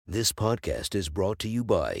This podcast is brought to you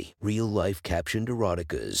by Real Life Captioned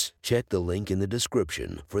Eroticas. Check the link in the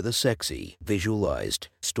description for the sexy, visualized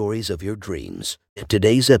stories of your dreams.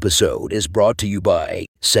 Today's episode is brought to you by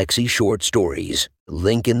Sexy Short Stories.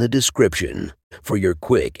 Link in the description for your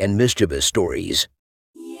quick and mischievous stories.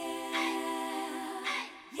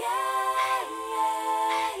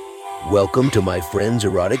 Welcome to my friend's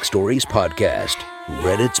Erotic Stories podcast,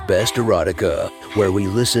 Reddit's Best Erotica, where we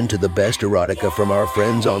listen to the best erotica from our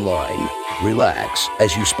friends online. Relax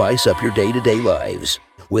as you spice up your day-to-day lives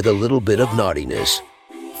with a little bit of naughtiness.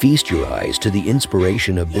 Feast your eyes to the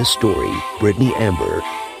inspiration of this story, Brittany Amber.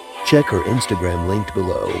 Check her Instagram linked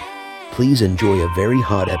below. Please enjoy a very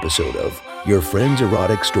hot episode of Your Friend's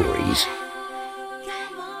Erotic Stories.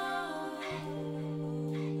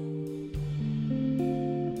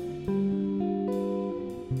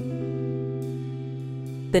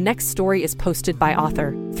 The next story is posted by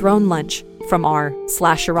author Thrown Lunch from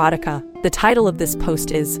r/erotica. The title of this post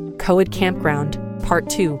is Coed Campground, Part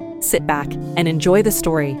 2. Sit back and enjoy the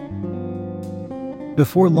story.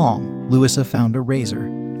 Before long, Louisa found a razor,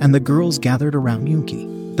 and the girls gathered around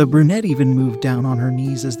Yunki. The brunette even moved down on her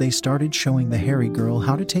knees as they started showing the hairy girl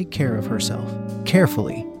how to take care of herself.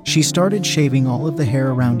 Carefully, she started shaving all of the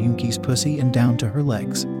hair around Yunki's pussy and down to her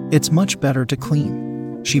legs. "It's much better to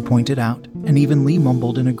clean," she pointed out, and even Lee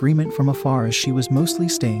mumbled in agreement from afar as she was mostly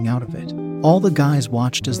staying out of it. All the guys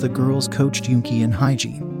watched as the girls coached Yunki in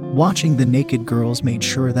hygiene. Watching the naked girls made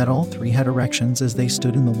sure that all three had erections as they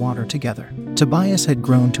stood in the water together. Tobias had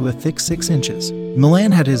grown to a thick 6 inches.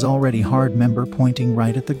 Milan had his already hard member pointing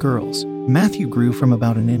right at the girls. Matthew grew from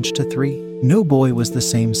about 1 inch to 3. No boy was the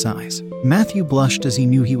same size. Matthew blushed as he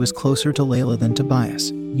knew he was closer to Layla than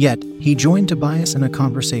Tobias. Yet, he joined Tobias in a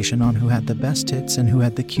conversation on who had the best tits and who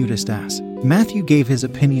had the cutest ass. Matthew gave his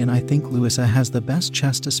opinion. "I think Louisa has the best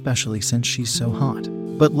chest, especially since she's so hot.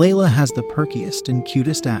 But Layla has the perkiest and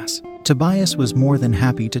cutest ass." Tobias was more than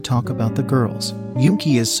happy to talk about the girls.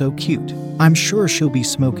 "Yunki is so cute. I'm sure she'll be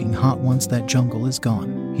smoking hot once that jungle is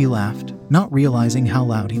gone." He laughed, not realizing how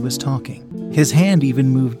loud he was talking. His hand even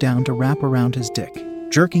moved down to wrap around his dick,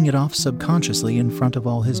 jerking it off subconsciously in front of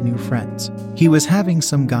all his new friends. He was having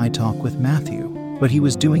some guy talk with Matthew, but he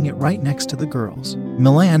was doing it right next to the girls.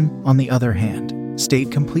 Milan, on the other hand,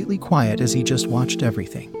 stayed completely quiet as he just watched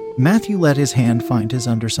everything. Matthew let his hand find his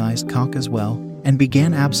undersized cock as well, and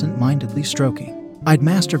began absent-mindedly stroking. "I'd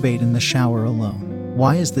masturbate in the shower alone.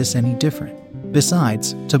 Why is this any different?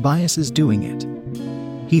 Besides, Tobias is doing it,"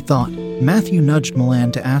 he thought. Matthew nudged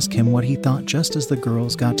Milan to ask him what he thought just as the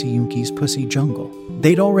girls got to Yunki's pussy jungle.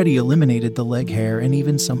 They'd already eliminated the leg hair and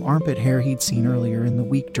even some armpit hair he'd seen earlier in the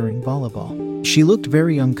week during volleyball. She looked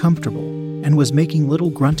very uncomfortable and was making little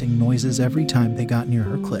grunting noises every time they got near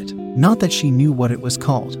her clit. Not that she knew what it was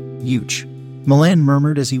called. "Yuch," Milan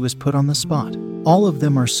murmured as he was put on the spot. "All of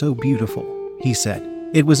them are so beautiful," he said.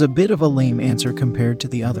 It was a bit of a lame answer compared to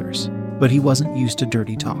the others, but he wasn't used to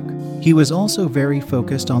dirty talk. He was also very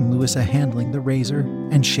focused on Louisa handling the razor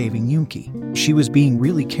and shaving Yunki. She was being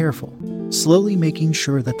really careful, slowly making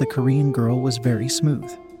sure that the Korean girl was very smooth.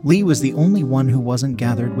 Lee was the only one who wasn't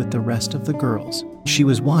gathered with the rest of the girls. She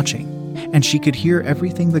was watching, and she could hear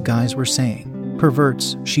everything the guys were saying.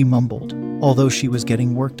 "Perverts," she mumbled, although she was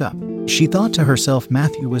getting worked up. She thought to herself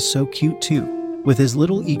Matthew was so cute too, with his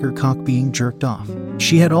little eager cock being jerked off.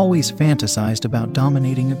 She had always fantasized about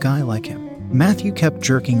dominating a guy like him. Matthew kept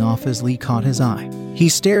jerking off as Lee caught his eye. He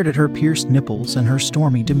stared at her pierced nipples and her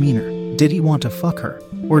stormy demeanor. Did he want to fuck her?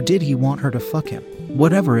 Or did he want her to fuck him?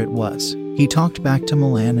 Whatever it was, he talked back to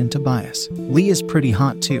Milan and Tobias. "Lee is pretty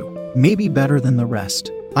hot too. Maybe better than the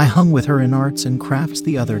rest. I hung with her in arts and crafts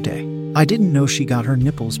the other day. I didn't know she got her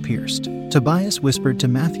nipples pierced." Tobias whispered to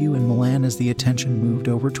Matthew and Milan as the attention moved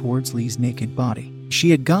over towards Lee's naked body. She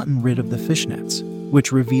had gotten rid of the fishnets,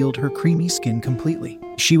 which revealed her creamy skin completely.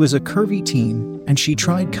 She was a curvy teen, and she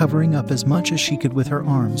tried covering up as much as she could with her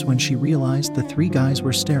arms when she realized the 3 guys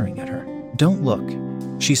were staring at her. "Don't look,"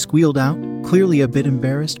 she squealed out, clearly a bit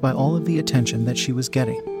embarrassed by all of the attention that she was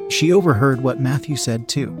getting. She overheard what Matthew said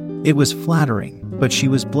too. It was flattering, but she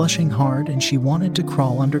was blushing hard and she wanted to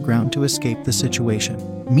crawl underground to escape the situation.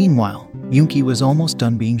 Meanwhile, Yunki was almost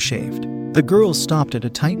done being shaved. The girls stopped at a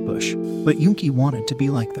tight bush, but Yunki wanted to be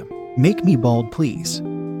like them. "Make me bald, please,"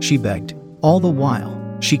 she begged. All the while,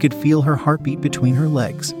 she could feel her heartbeat between her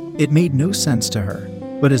legs. It made no sense to her,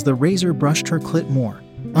 but as the razor brushed her clit more,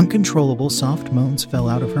 uncontrollable soft moans fell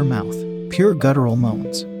out of her mouth. Pure guttural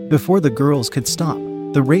moans. Before the girls could stop,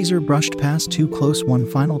 the razor brushed past too close one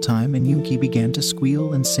final time and Yunki began to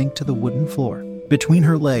squeal and sink to the wooden floor. Between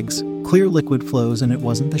her legs, clear liquid flows and it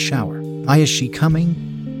wasn't the shower. "Is she coming?"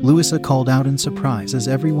 Louisa called out in surprise as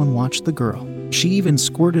everyone watched the girl. She even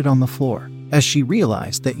squirted on the floor. As she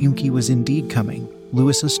realized that Yoongi was indeed coming,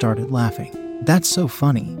 Louisa started laughing. "That's so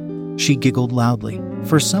funny." She giggled loudly.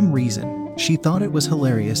 For some reason, she thought it was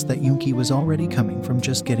hilarious that Yoongi was already coming from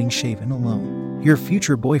just getting shaven alone. "Your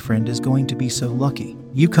future boyfriend is going to be so lucky.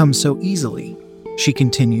 You come so easily," she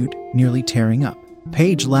continued, nearly tearing up.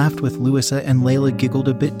 Paige laughed with Louisa and Layla giggled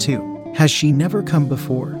a bit too. "Has she never come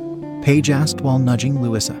before?" Paige asked while nudging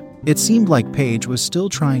Louisa. It seemed like Paige was still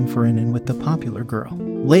trying for an in with the popular girl.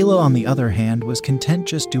 Layla, on the other hand, was content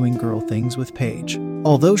just doing girl things with Paige.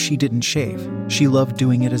 Although she didn't shave, she loved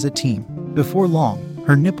doing it as a team. Before long,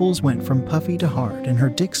 her nipples went from puffy to hard and her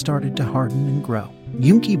dick started to harden and grow.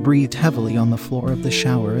 Yoongi breathed heavily on the floor of the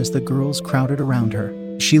shower as the girls crowded around her.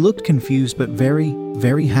 She looked confused but very,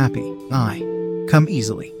 very happy. "I come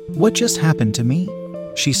easily. What just happened to me?"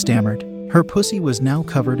 she stammered. Her pussy was now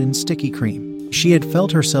covered in sticky cream. She had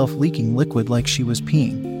felt herself leaking liquid like she was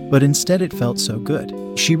peeing, but instead it felt so good.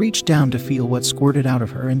 She reached down to feel what squirted out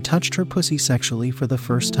of her and touched her pussy sexually for the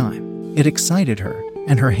first time. It excited her,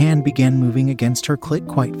 and her hand began moving against her clit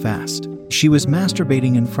quite fast. She was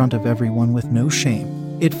masturbating in front of everyone with no shame.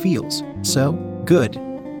 "It feels so good,"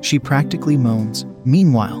 she practically moans.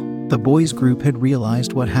 Meanwhile, the boys' group had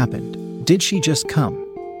realized what happened. "Did she just come?"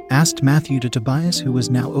 asked Matthew to Tobias, who was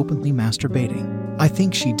now openly masturbating. "I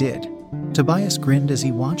think she did." Tobias grinned as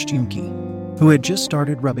he watched Yoongi, who had just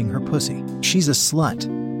started rubbing her pussy. "She's a slut,"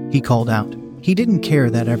 he called out. He didn't care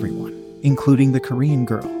that everyone, including the Korean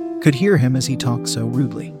girl, could hear him as he talked so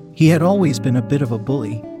rudely. He had always been a bit of a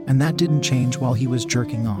bully, and that didn't change while he was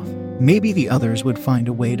jerking off. Maybe the others would find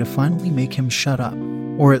a way to finally make him shut up,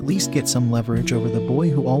 or at least get some leverage over the boy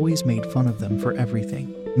who always made fun of them for everything.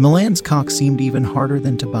 Milan's cock seemed even harder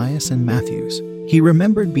than Tobias and Matthew's. He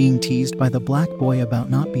remembered being teased by the black boy about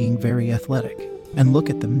not being very athletic. And look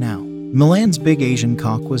at them now. Milan's big Asian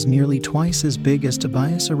cock was nearly twice as big as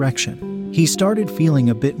Tobias' erection. He started feeling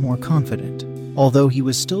a bit more confident, although he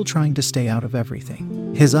was still trying to stay out of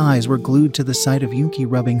everything. His eyes were glued to the sight of Yoongi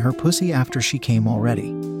rubbing her pussy after she came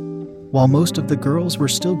already, while most of the girls were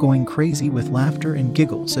still going crazy with laughter and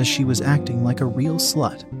giggles as she was acting like a real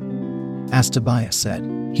slut. As Tobias said,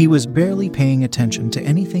 he was barely paying attention to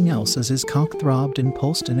anything else as his cock throbbed and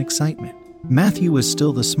pulsed in excitement. Matthew was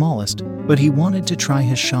still the smallest, but he wanted to try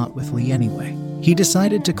his shot with Lee anyway. He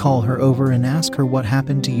decided to call her over and ask her what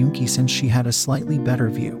happened to Yoongi since she had a slightly better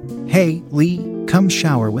view. "Hey, Lee, come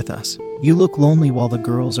shower with us. You look lonely while the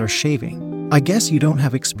girls are shaving. I guess you don't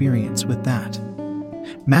have experience with that,"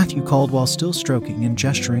 Matthew called while still stroking and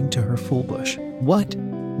gesturing to her full bush. "What?"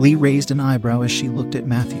 Lee raised an eyebrow as she looked at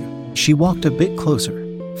Matthew. She walked a bit closer,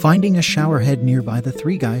 finding a shower head nearby the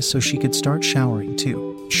three guys so she could start showering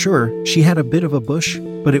too. Sure, she had a bit of a bush,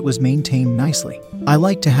 but it was maintained nicely. "I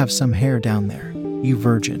like to have some hair down there, you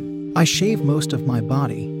virgin. I shave most of my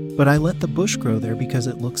body, but I let the bush grow there because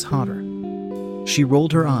it looks hotter." She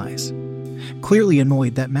rolled her eyes, clearly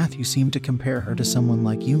annoyed that Matthew seemed to compare her to someone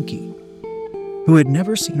like Yoongi, who had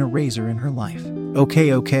never seen a razor in her life.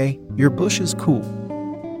 Okay, your bush is cool,"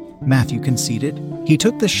 Matthew conceded. He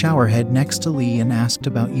took the shower head next to Lee and asked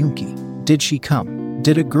about Yoongi. "Did she come?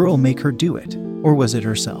 Did a girl make her do it? Or was it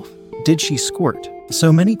herself? Did she squirt?"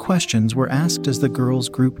 So many questions were asked as the girls'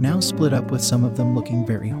 group now split up with some of them looking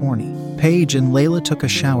very horny. Paige and Layla took a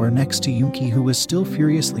shower next to Yoongi, who was still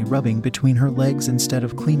furiously rubbing between her legs instead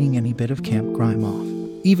of cleaning any bit of camp grime off.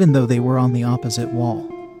 Even though they were on the opposite wall,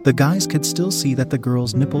 the guys could still see that the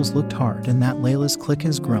girls' nipples looked hard and that Layla's clit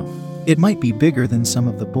has grown. It might be bigger than some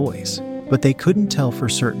of the boys, but they couldn't tell for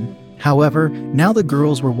certain. However, now the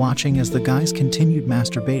girls were watching as the guys continued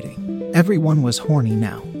masturbating. Everyone was horny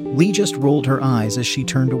now. Lee just rolled her eyes as she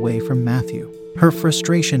turned away from Matthew. Her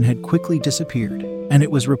frustration had quickly disappeared, and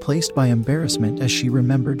it was replaced by embarrassment as she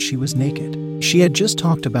remembered she was naked. She had just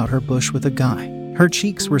talked about her bush with a guy. Her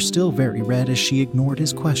cheeks were still very red as she ignored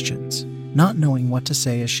his questions, not knowing what to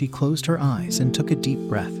say as she closed her eyes and took a deep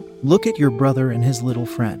breath. "Look at your brother and his little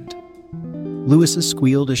friend," Louisa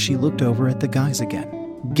squealed as she looked over at the guys again,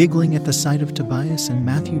 giggling at the sight of Tobias and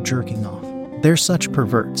Matthew jerking off. "They're such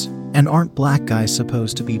perverts, and aren't black guys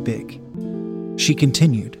supposed to be big?" she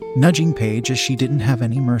continued, nudging Paige as she didn't have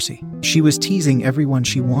any mercy. She was teasing everyone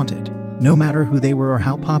she wanted, no matter who they were or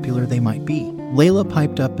how popular they might be. Layla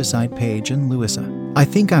piped up beside Paige and Louisa. "I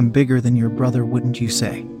think I'm bigger than your brother, wouldn't you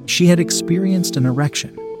say?" She had experienced an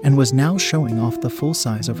erection and was now showing off the full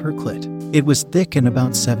size of her clit. It was thick and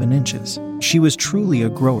about 7 inches. She was truly a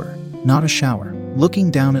grower, not a shower. Looking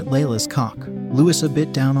down at Layla's cock, Louisa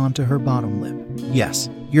bit down onto her bottom lip. "Yes,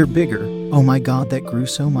 you're bigger. Oh my god, that grew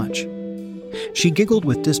so much." She giggled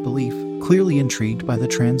with disbelief, clearly intrigued by the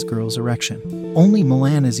trans girl's erection. Only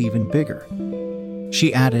Milan is even bigger,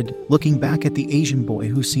 she added, looking back at the Asian boy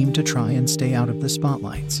who seemed to try and stay out of the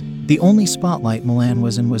spotlights. The only spotlight Milan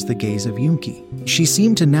was in was the gaze of Yunki. She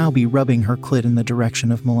seemed to now be rubbing her clit in the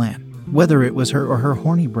direction of Milan. Whether it was her or her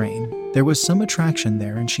horny brain, there was some attraction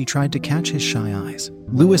there, and she tried to catch his shy eyes.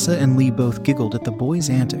 Louisa and Lee both giggled at the boy's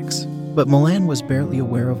antics, but Milan was barely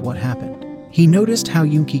aware of what happened. He noticed how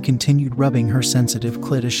Yunki continued rubbing her sensitive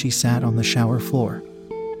clit as she sat on the shower floor,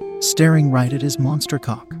 staring right at his monster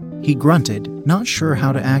cock. He grunted, not sure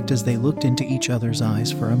how to act as they looked into each other's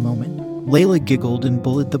eyes for a moment. Layla giggled and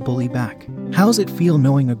bullied the bully back. How's it feel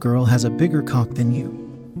knowing a girl has a bigger cock than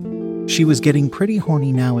you? She was getting pretty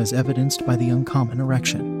horny now, as evidenced by the uncommon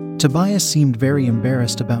erection. Tobias seemed very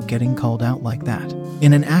embarrassed about getting called out like that.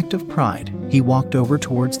 In an act of pride, he walked over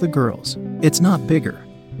towards the girls. It's not bigger,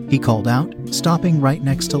 he called out, stopping right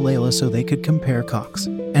next to Layla so they could compare cocks.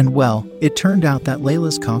 And well, it turned out that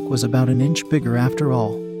Layla's cock was about an inch bigger after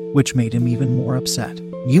all, which made him even more upset.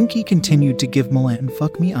 Yunki continued to give Milan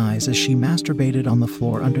fuck me eyes as she masturbated on the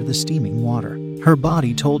floor under the steaming water. Her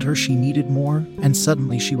body told her she needed more, and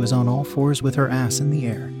suddenly she was on all fours with her ass in the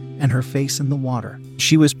air and her face in the water.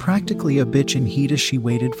 She was practically a bitch in heat as she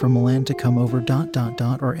waited for Milan to come over ...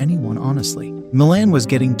 or anyone, honestly. Milan was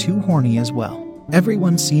getting too horny as well.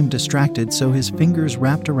 Everyone seemed distracted, so his fingers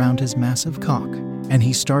wrapped around his massive cock, and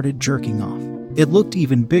he started jerking off. It looked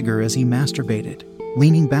even bigger as he masturbated,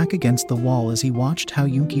 leaning back against the wall as he watched how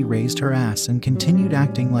Yunki raised her ass and continued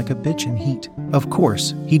acting like a bitch in heat. Of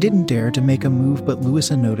course, he didn't dare to make a move, but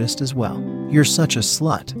Louisa noticed as well. "You're such a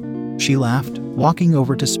slut," she laughed, walking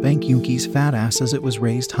over to spank Yunki's fat ass as it was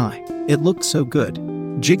raised high. It looked so good,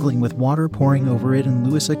 jiggling with water pouring over it, and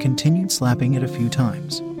Louisa continued slapping it a few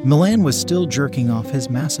times. Milan was still jerking off his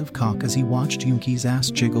massive cock as he watched Yunki's ass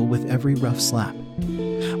jiggle with every rough slap,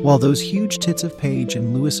 while those huge tits of Paige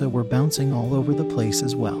and Louisa were bouncing all over the place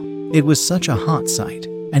as well. It was such a hot sight,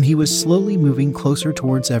 and he was slowly moving closer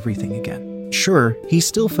towards everything again. Sure, he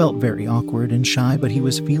still felt very awkward and shy, but he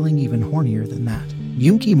was feeling even hornier than that.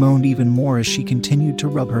 Yunki moaned even more as she continued to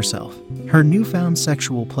rub herself. Her newfound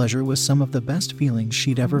sexual pleasure was some of the best feelings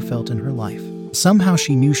she'd ever felt in her life. Somehow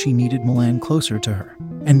she knew she needed Milan closer to her,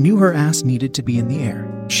 and knew her ass needed to be in the air.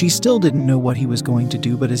 She still didn't know what he was going to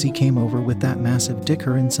do, but as he came over with that massive dick,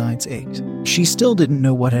 her insides ached. She still didn't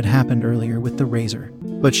know what had happened earlier with the razor,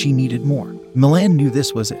 but she needed more. Milan knew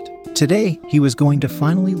this was it. Today, he was going to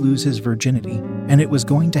finally lose his virginity, and it was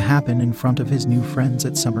going to happen in front of his new friends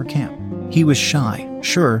at summer camp. He was shy,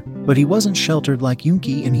 sure, but he wasn't sheltered like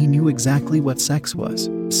Yunki, and he knew exactly what sex was.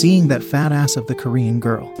 Seeing that fat ass of the Korean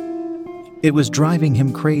girl, it was driving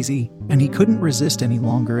him crazy, and he couldn't resist any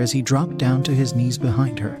longer as he dropped down to his knees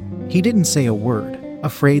behind her. He didn't say a word,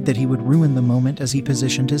 afraid that he would ruin the moment as he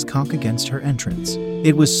positioned his cock against her entrance.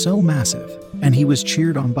 It was so massive, and he was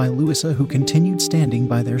cheered on by Louisa, who continued standing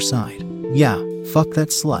by their side. "Yeah, fuck that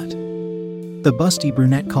slut," the busty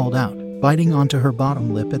brunette called out, biting onto her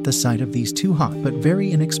bottom lip at the sight of these two hot but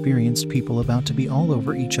very inexperienced people about to be all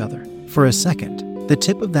over each other. For a second, the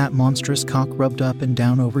tip of that monstrous cock rubbed up and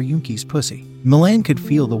down over Yunki's pussy. Milan could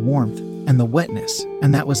feel the warmth and the wetness,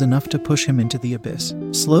 and that was enough to push him into the abyss.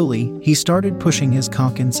 Slowly, he started pushing his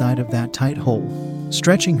cock inside of that tight hole,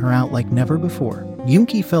 stretching her out like never before.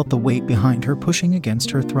 Yunki felt the weight behind her pushing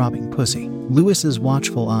against her throbbing pussy. Louisa's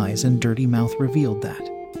watchful eyes and dirty mouth revealed that,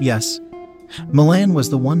 yes, Milan was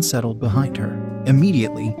the one settled behind her.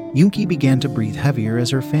 Immediately, Yunki began to breathe heavier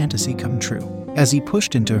as her fantasy come true. As he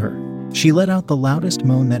pushed into her, she let out the loudest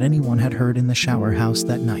moan that anyone had heard in the shower house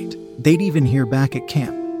that night. They'd even hear back at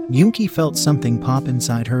camp. Yunki felt something pop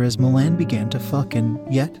inside her as Milan began to fuck, and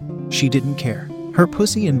yet, she didn't care. Her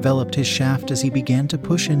pussy enveloped his shaft as he began to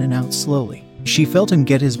push in and out slowly. She felt him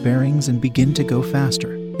get his bearings and begin to go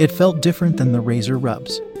faster. It felt different than the razor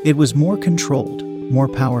rubs. It was more controlled, more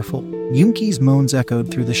powerful. Yunki's moans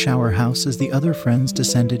echoed through the shower house as the other friends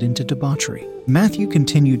descended into debauchery. Matthew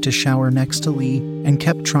continued to shower next to Lee and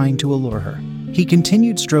kept trying to allure her. He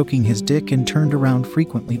continued stroking his dick and turned around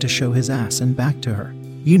frequently to show his ass and back to her.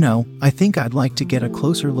 "You know, I think I'd like to get a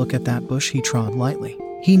closer look at that bush," he trod lightly.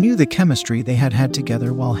 He knew the chemistry they had had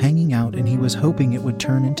together while hanging out, and he was hoping it would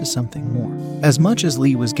turn into something more. As much as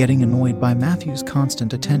Lee was getting annoyed by Matthew's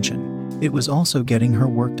constant attention, it was also getting her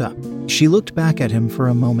worked up. She looked back at him for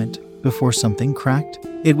a moment before something cracked.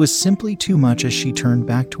 It was simply too much as she turned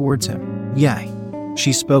back towards him. "Yay,"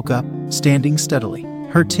 she spoke up, standing steadily.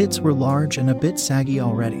 Her tits were large and a bit saggy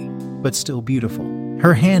already, but still beautiful.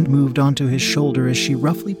 Her hand moved onto his shoulder as she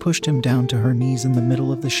roughly pushed him down to her knees in the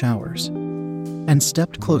middle of the showers and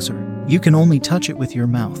stepped closer. "You can only touch it with your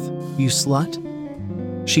mouth, you slut,"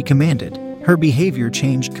 she commanded. Her behavior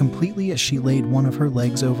changed completely as she laid one of her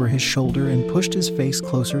legs over his shoulder and pushed his face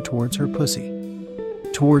closer towards her pussy.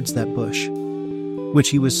 Towards that bush, which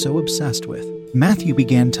he was so obsessed with. Matthew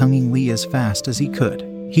began tonguing Lee as fast as he could.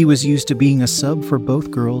 He was used to being a sub for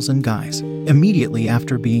both girls and guys. Immediately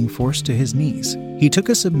after being forced to his knees, he took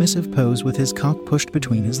a submissive pose with his cock pushed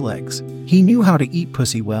between his legs. He knew how to eat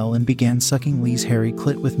pussy well and began sucking Lee's hairy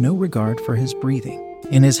clit with no regard for his breathing.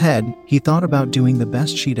 In his head, he thought about doing the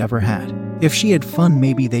best she'd ever had. If she had fun,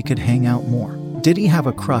 maybe they could hang out more. Did he have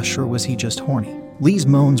a crush or was he just horny? Lee's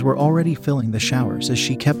moans were already filling the showers as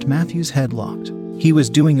she kept Matthew's head locked. He was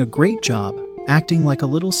doing a great job, acting like a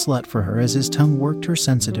little slut for her as his tongue worked her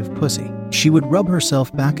sensitive pussy. She would rub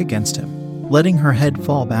herself back against him, letting her head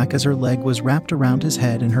fall back as her leg was wrapped around his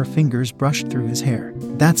head and her fingers brushed through his hair.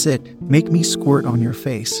 "That's it, make me squirt on your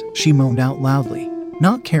face," she moaned out loudly,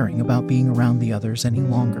 not caring about being around the others any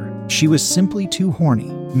longer. She was simply too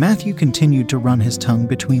horny. Matthew continued to run his tongue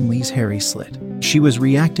between Lee's hairy slit. She was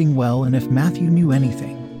reacting well, and if Matthew knew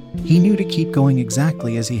anything, he knew to keep going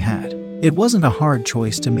exactly as he had. It wasn't a hard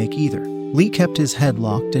choice to make either. Lee kept his head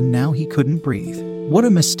locked and now he couldn't breathe. What a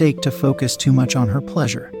mistake to focus too much on her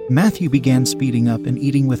pleasure. Matthew began speeding up and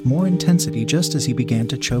eating with more intensity just as he began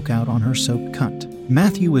to choke out on her soaked cunt.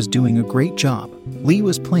 Matthew was doing a great job. Lee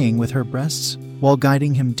was playing with her breasts while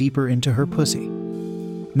guiding him deeper into her pussy,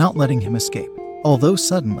 not letting him escape. Although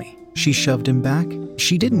suddenly, she shoved him back,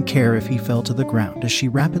 she didn't care if he fell to the ground as she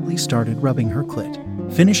rapidly started rubbing her clit,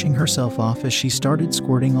 finishing herself off as she started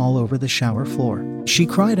squirting all over the shower floor. She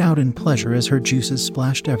cried out in pleasure as her juices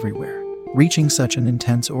splashed everywhere, reaching such an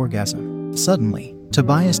intense orgasm. Suddenly,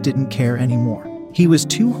 Tobias didn't care anymore. He was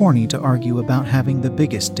too horny to argue about having the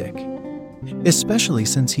biggest dick, especially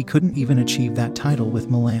since he couldn't even achieve that title with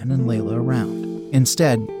Milan and Layla around.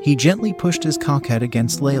 Instead, he gently pushed his cockhead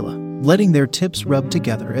against Layla, letting their tips rub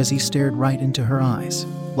together as he stared right into her eyes,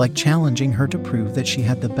 like challenging her to prove that she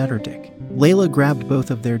had the better dick. Layla grabbed both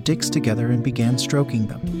of their dicks together and began stroking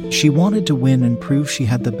them. She wanted to win and prove she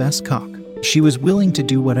had the best cock. She was willing to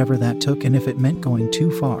do whatever that took, and if it meant going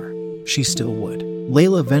too far, she still would.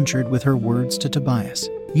 Layla ventured with her words to Tobias.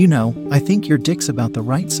 "You know, I think your dick's about the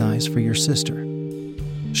right size for your sister,"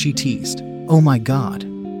 she teased. "Oh my God."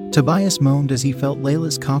 Tobias moaned as he felt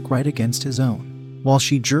Layla's cock right against his own, while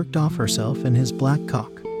she jerked off herself and his black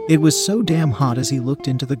cock. It was so damn hot as he looked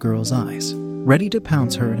into the girl's eyes, ready to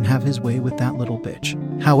pounce her and have his way with that little bitch.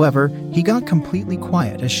 However, he got completely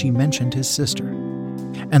quiet as she mentioned his sister,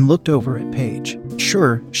 and looked over at Paige.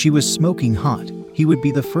 Sure, she was smoking hot. He would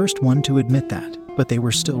be the first one to admit that, but they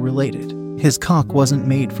were still related. His cock wasn't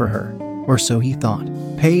made for her, or so he thought.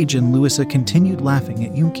 Paige and Louisa continued laughing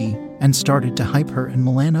at Yunki and started to hype her and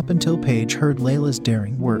Milan up until Paige heard Layla's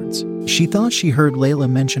daring words. She thought she heard Layla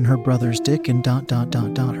mention her brother's dick and ...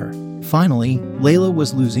 her. Finally, Layla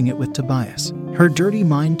was losing it with Tobias. Her dirty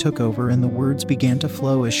mind took over and the words began to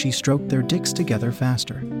flow as she stroked their dicks together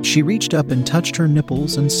faster. She reached up and touched her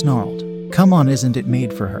nipples and snarled, "Come on, isn't it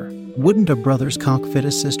made for her? Wouldn't a brother's cock fit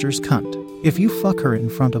a sister's cunt? If you fuck her in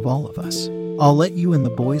front of all of us, I'll let you and the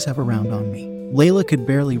boys have a round on me." Layla could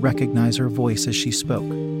barely recognize her voice as she spoke.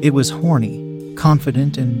 It was horny,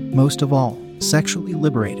 confident, and, most of all, sexually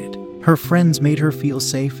liberated. Her friends made her feel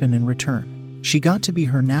safe, and in return, she got to be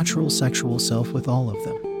her natural sexual self with all of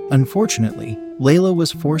them. Unfortunately, Layla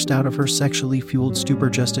was forced out of her sexually fueled stupor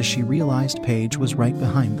just as she realized Paige was right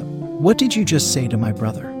behind them. "What did you just say to my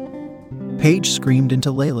brother?" Paige screamed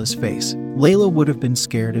into Layla's face. Layla would have been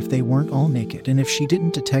scared if they weren't all naked and if she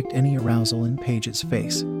didn't detect any arousal in Paige's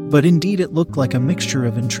face. But indeed it looked like a mixture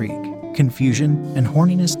of intrigue, confusion, and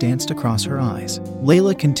horniness danced across her eyes.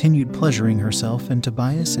 Layla continued pleasuring herself and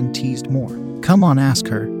Tobias and teased more. "Come on, ask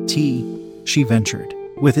her, T," she ventured,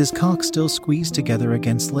 with his cock still squeezed together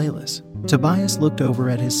against Layla's. Tobias looked over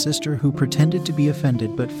at his sister, who pretended to be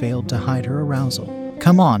offended but failed to hide her arousal.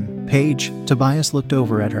 "Come on, Paige." Tobias looked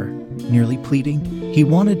over at her, nearly pleading. He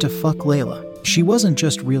wanted to fuck Layla. She wasn't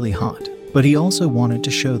just really hot, but he also wanted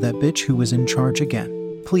to show that bitch who was in charge again.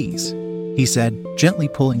 "Please," he said, gently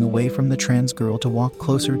pulling away from the trans girl to walk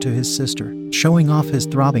closer to his sister, showing off his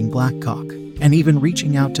throbbing black cock, and even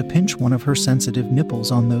reaching out to pinch one of her sensitive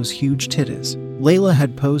nipples on those huge titties. Layla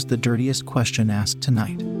had posed the dirtiest question asked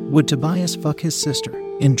tonight. Would Tobias fuck his sister?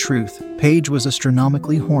 In truth, Paige was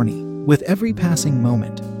astronomically horny, with every passing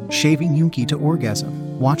moment, shaving Yunki to orgasm,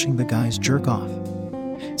 watching the guys jerk off,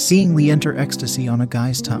 seeing Lee enter ecstasy on a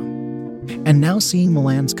guy's tongue, and now seeing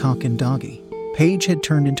Milan's cock and doggy. Paige had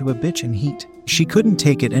turned into a bitch in heat. She couldn't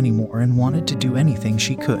take it anymore and wanted to do anything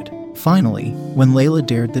she could. Finally, when Layla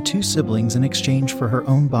dared the two siblings in exchange for her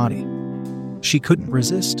own body, She couldn't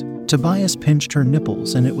resist. Tobias pinched her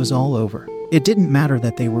nipples and it was all over. It didn't matter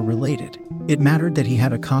that they were related. It mattered that he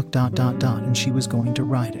had a cock ... and she was going to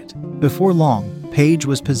ride it. Before long, Paige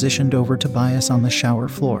was positioned over Tobias on the shower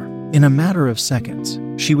floor. In a matter of seconds,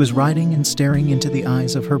 she was riding and staring into the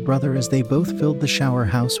eyes of her brother as they both filled the shower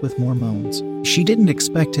house with more moans. She didn't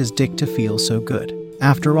expect his dick to feel so good.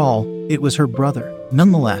 After all, it was her brother.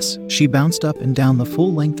 Nonetheless, she bounced up and down the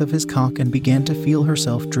full length of his cock and began to feel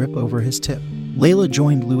herself drip over his tip. Layla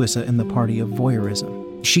joined Louisa in the party of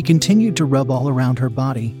voyeurism. She continued to rub all around her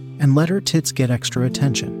body and let her tits get extra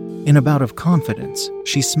attention. In a bout of confidence,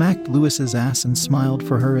 she smacked Louisa's ass and smiled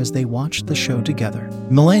for her as they watched the show together.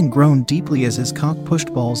 Milan groaned deeply as his cock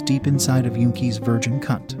pushed balls deep inside of Yunki's virgin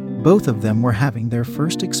cunt. Both of them were having their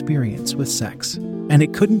first experience with sex, and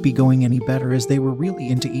it couldn't be going any better as they were really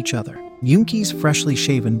into each other. Yunki's freshly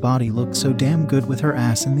shaven body looked so damn good with her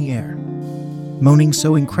ass in the air, moaning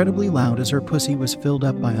so incredibly loud as her pussy was filled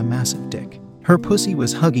up by a massive dick. Her pussy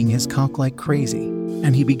was hugging his cock like crazy,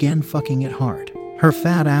 and he began fucking it hard. Her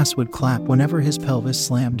fat ass would clap whenever his pelvis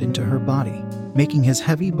slammed into her body, making his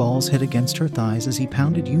heavy balls hit against her thighs as he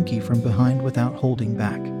pounded Yunki from behind without holding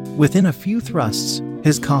back. Within a few thrusts,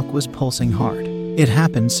 his cock was pulsing hard. It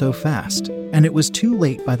happened so fast, and it was too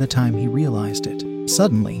late by the time he realized it.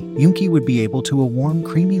 Suddenly, Yunki would be able to a warm,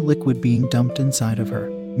 creamy liquid being dumped inside of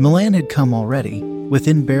her. Milan had come already,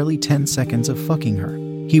 within barely 10 seconds of fucking her.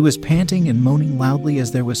 He was panting and moaning loudly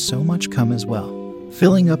as there was so much cum as well,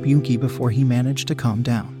 filling up Yunki before he managed to calm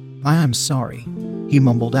down. "I'm sorry," he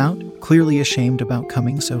mumbled out, clearly ashamed about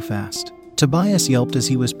coming so fast. Tobias yelped as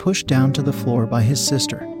he was pushed down to the floor by his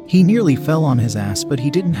sister. He nearly fell on his ass, but he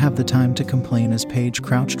didn't have the time to complain as Paige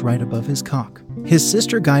crouched right above his cock. His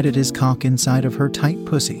sister guided his cock inside of her tight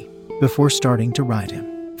pussy before starting to ride him.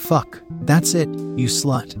 "Fuck, that's it, you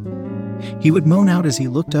slut," he would moan out as he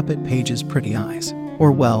looked up at Paige's pretty eyes.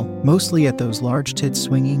 Or well, mostly at those large tits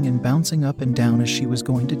swinging and bouncing up and down as she was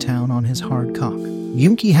going to town on his hard cock.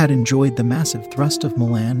 Yunki had enjoyed the massive thrust of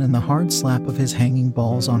Milan and the hard slap of his hanging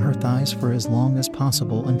balls on her thighs for as long as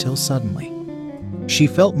possible until suddenly she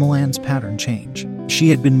felt Milan's pattern change. She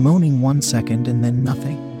had been moaning 1 second and then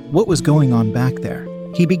nothing. What was going on back there?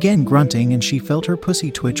 He began grunting and she felt her pussy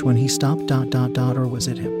twitch when he stopped ... or was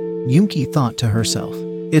it him? Yunki thought to herself,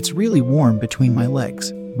 "It's really warm between my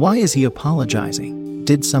legs. Why is he apologizing?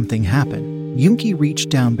 Did something happen?" Yunki reached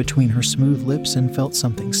down between her smooth lips and felt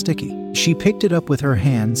something sticky. She picked it up with her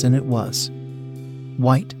hands and it was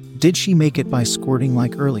white. Did she make it by squirting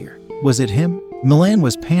like earlier? Was it him? Milan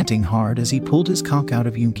was panting hard as he pulled his cock out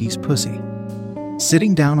of Yunki's pussy.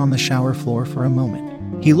 Sitting down on the shower floor for a moment,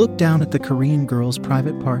 he looked down at the Korean girl's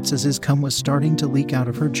private parts as his cum was starting to leak out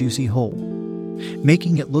of her juicy hole,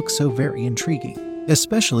 making it look so very intriguing,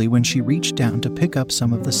 especially when she reached down to pick up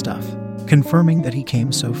some of the stuff, confirming that he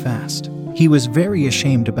came so fast. He was very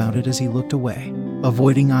ashamed about it as he looked away,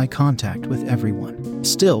 avoiding eye contact with everyone.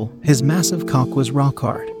 Still, his massive cock was rock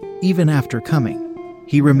hard. Even after coming,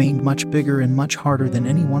 he remained much bigger and much harder than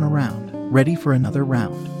anyone around, ready for another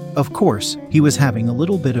round. Of course, he was having a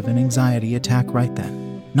little bit of an anxiety attack right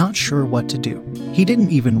then, not sure what to do. He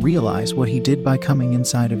didn't even realize what he did by coming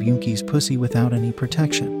inside of Yunki's pussy without any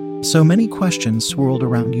protection. So many questions swirled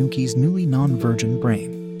around Yunki's newly non-virgin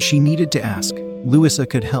brain. She needed to ask. Louisa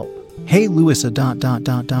could help. "Hey Louisa ...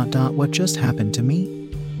 what just happened to me?"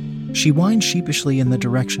 She whined sheepishly in the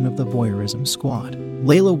direction of the voyeurism squad.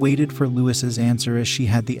 Layla waited for Louisa's answer as she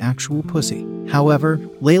had the actual pussy. However,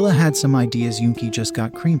 Layla had some ideas. Yunki just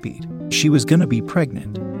got creampied. She was gonna be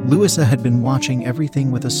pregnant. Louisa had been watching everything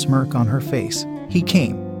with a smirk on her face. He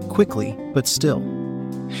came, quickly, but still.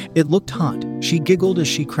 It looked hot. She giggled as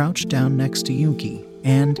she crouched down next to Yunki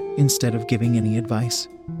and, instead of giving any advice,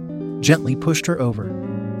 gently pushed her over,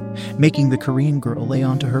 making the Korean girl lay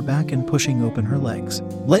onto her back and pushing open her legs.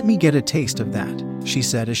 "Let me get a taste of that," she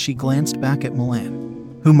said as she glanced back at Milan,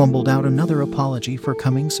 who mumbled out another apology for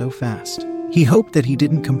coming so fast. He hoped that he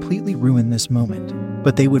didn't completely ruin this moment,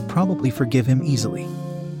 but they would probably forgive him easily,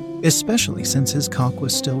 especially since his cock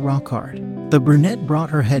was still rock hard. The brunette brought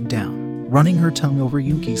her head down, running her tongue over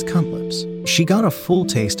Yunki's cunt lips. She got a full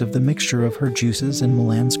taste of the mixture of her juices and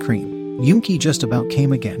Milan's cream. Yunki just about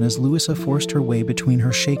came again as Louisa forced her way between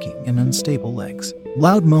her shaking and unstable legs.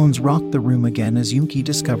 Loud moans rocked the room again as Yunki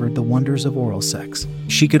discovered the wonders of oral sex.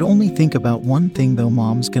 She could only think about one thing though: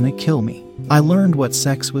 "Mom's gonna kill me. I learned what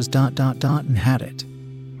sex was ... and had it."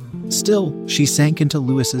 Still, she sank into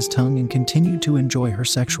Louisa's tongue and continued to enjoy her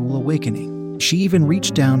sexual awakening. She even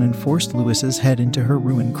reached down and forced Louisa's head into her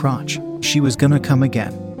ruined crotch. She was gonna come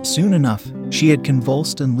again. Soon enough, she had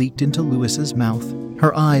convulsed and leaked into Louisa's mouth,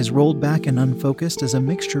 Her eyes rolled back and unfocused as a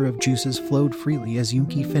mixture of juices flowed freely as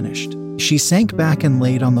Yunki finished. She sank back and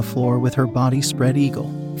laid on the floor with her body spread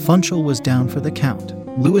eagle. Funchal was down for the count.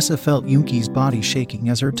 Louisa felt Yunki's body shaking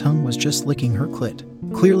as her tongue was just licking her clit,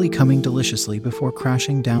 clearly coming deliciously before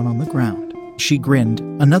crashing down on the ground. She grinned,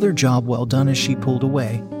 another job well done, as she pulled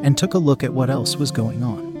away and took a look at what else was going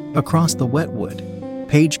on. Across the wet wood,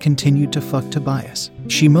 Paige continued to fuck Tobias.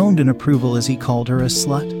 She moaned in approval as he called her a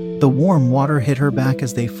slut. The warm water hit her back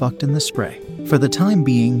as they fucked in the spray. For the time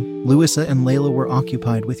being, Louisa and Layla were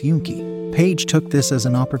occupied with Yunki. Paige took this as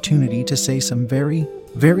an opportunity to say some very,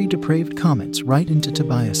 very depraved comments right into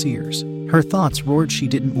Tobias' ears. Her thoughts roared. She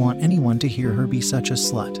didn't want anyone to hear her be such a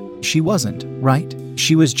slut. She wasn't, right?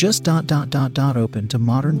 She was just ... open to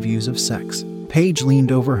modern views of sex. Paige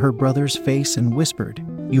leaned over her brother's face and whispered,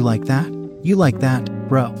 "You like that? You like that,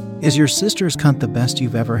 bro? Is your sister's cunt the best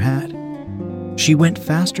you've ever had?" She went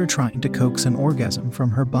faster, trying to coax an orgasm from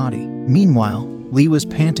her body. Meanwhile, Lee was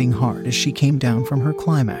panting hard as she came down from her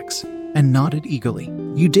climax and nodded eagerly.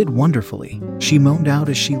 "You did wonderfully," she moaned out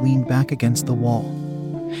as she leaned back against the wall,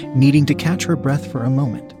 needing to catch her breath for a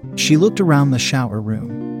moment. She looked around the shower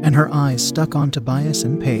room, and her eyes stuck on Tobias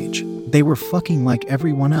and Paige. They were fucking like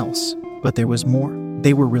everyone else, but there was more.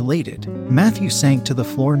 They were related. Matthew sank to the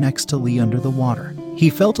floor next to Lee under the water. He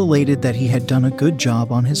felt elated that he had done a good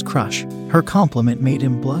job on his crush. Her compliment made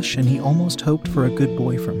him blush, and he almost hoped for a good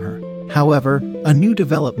boy from her. However, a new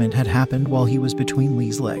development had happened while he was between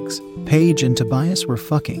Lee's legs. Paige and Tobias were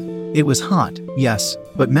fucking. It was hot, yes,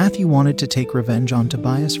 but Matthew wanted to take revenge on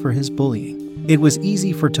Tobias for his bullying. It was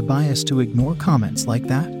easy for Tobias to ignore comments like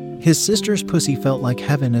that. His sister's pussy felt like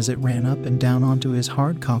heaven as it ran up and down onto his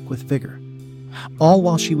hard cock with vigor, all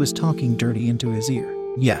while she was talking dirty into his ear.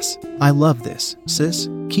 "Yes, I love this, sis.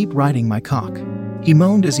 Keep riding my cock," he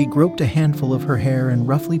moaned as he groped a handful of her hair and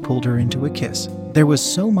roughly pulled her into a kiss. There was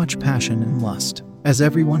so much passion and lust, as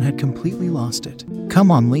everyone had completely lost it.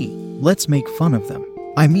 "Come on, Lee, let's make fun of them.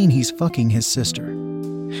 I mean, he's fucking his sister."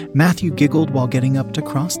 Matthew giggled while getting up to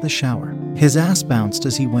cross the shower. His ass bounced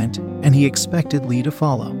as he went, and he expected Lee to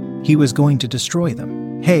follow. He was going to destroy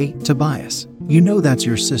them. "Hey, Tobias, you know that's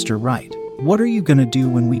your sister, right? What are you gonna do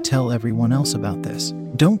when we tell everyone else about this?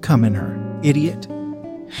 Don't come in her, idiot."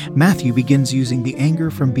 Matthew begins using the anger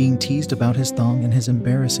from being teased about his thong and his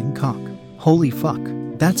embarrassing cock. "Holy fuck,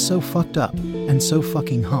 that's so fucked up, and so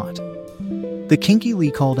fucking hot." The kinky Lee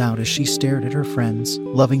called out as she stared at her friends,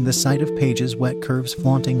 loving the sight of Paige's wet curves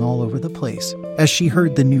flaunting all over the place. As she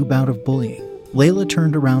heard the new bout of bullying, Layla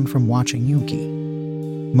turned around from watching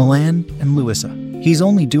Yunki, Milan, and Louisa. "He's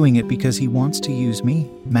only doing it because he wants to use me,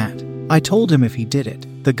 Matt. I told him if he did it,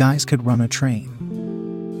 the guys could run a train,"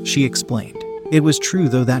 she explained. It was true,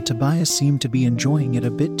 though, that Tobias seemed to be enjoying it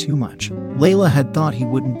a bit too much. Layla had thought he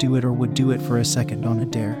wouldn't do it or would do it for a second on a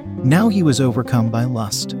dare. Now he was overcome by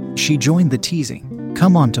lust. She joined the teasing.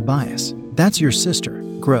 "Come on, Tobias. That's your sister.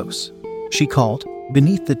 Gross," she called.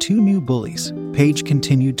 Beneath the two new bullies, Paige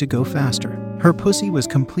continued to go faster. Her pussy was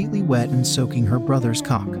completely wet and soaking her brother's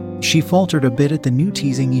cock. She faltered a bit at the new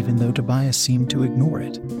teasing, even though Tobias seemed to ignore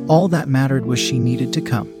it. All that mattered was she needed to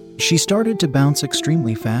come. She started to bounce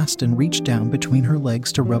extremely fast and reached down between her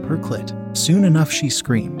legs to rub her clit. Soon enough, she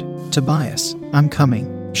screamed, "Tobias, I'm coming."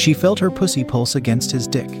 She felt her pussy pulse against his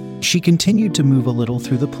dick. She continued to move a little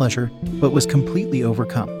through the pleasure, but was completely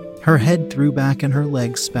overcome. Her head threw back and her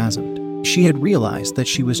legs spasmed. She had realized that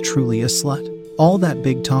she was truly a slut. All that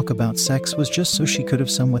big talk about sex was just so she could have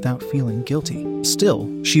some without feeling guilty. Still,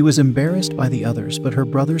 she was embarrassed by the others, but her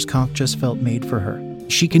brother's cock just felt made for her.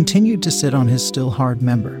 She continued to sit on his still hard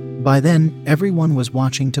member. By then, everyone was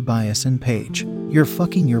watching Tobias and Paige. "You're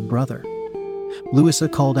fucking your brother," Louisa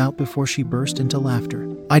called out before she burst into laughter.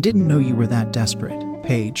 "I didn't know you were that desperate,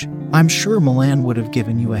 Paige. I'm sure Milan would have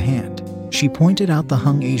given you a hand." She pointed out the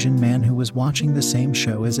hung Asian man who was watching the same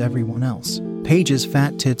show as everyone else. Paige's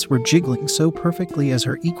fat tits were jiggling so perfectly as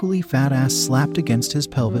her equally fat ass slapped against his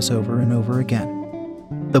pelvis over and over again.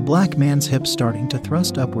 The black man's hips starting to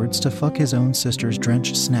thrust upwards to fuck his own sister's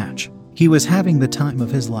drenched snatch. He was having the time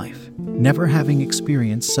of his life, never having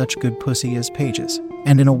experienced such good pussy as Paige's.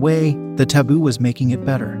 And in a way, the taboo was making it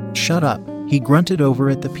better. "Shut up," he grunted over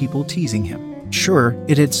at the people teasing him. Sure,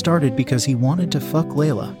 it had started because he wanted to fuck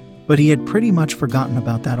Layla, but he had pretty much forgotten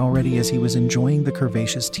about that already as he was enjoying the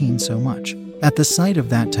curvaceous teen so much. At the sight of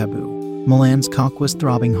that taboo, Milan's cock was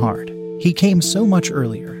throbbing hard. He came so much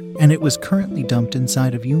earlier, and it was currently dumped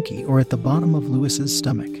inside of Yunki or at the bottom of Louis's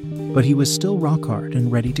stomach. But he was still rock hard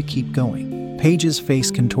and ready to keep going. Paige's face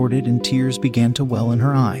contorted and tears began to well in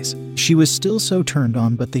her eyes. She was still so turned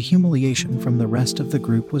on, but the humiliation from the rest of the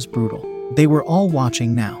group was brutal. They were all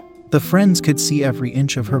watching now. The friends could see every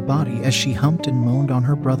inch of her body as she humped and moaned on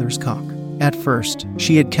her brother's cock. At first,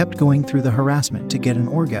 she had kept going through the harassment to get an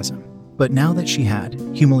orgasm, but now that she had,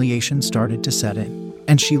 humiliation started to set in,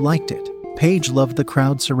 and she liked it. Paige loved the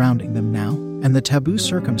crowd surrounding them now, and the taboo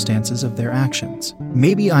circumstances of their actions.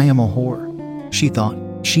 Maybe I am a whore, she thought.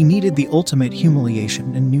 She needed the ultimate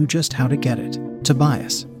humiliation and knew just how to get it.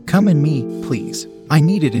 Tobias, come in me, please. I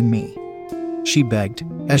need it in me, she begged.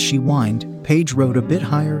 As she whined, Paige rode a bit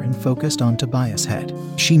higher and focused on Tobias' head.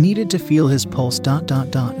 She needed to feel his pulse ...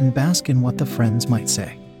 and bask in what the friends might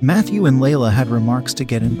say. Matthew and Layla had remarks to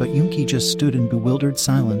get in, but Yunki just stood in bewildered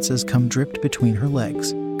silence as cum dripped between her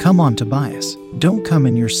legs. Come on, Tobias. Don't come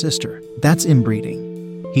in your sister. That's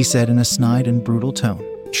inbreeding, he said in a snide and brutal tone.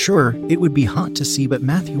 Sure, it would be hot to see, but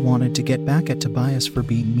Matthew wanted to get back at Tobias for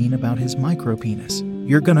being mean about his micropenis.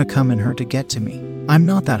 You're gonna come in her to get to me. I'm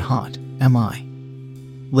not that hot, am I?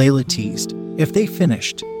 Layla teased. If they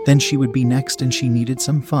finished, then she would be next and she needed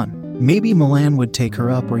some fun. Maybe Milan would take her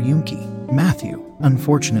up or Yunki. Matthew,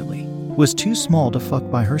 unfortunately, was too small to fuck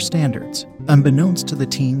by her standards. Unbeknownst to the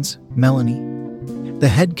teens, Melanie, the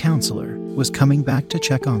head counselor, was coming back to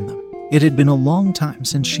check on them. It had been a long time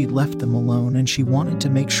since she'd left them alone and she wanted to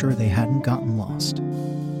make sure they hadn't gotten lost.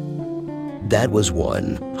 That was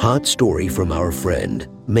one hot story from our friend.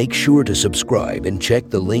 Make sure to subscribe and check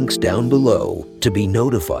the links down below to be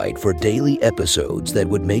notified for daily episodes that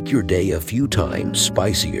would make your day a few times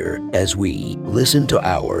spicier as we listen to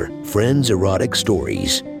our friends' erotic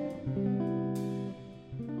stories.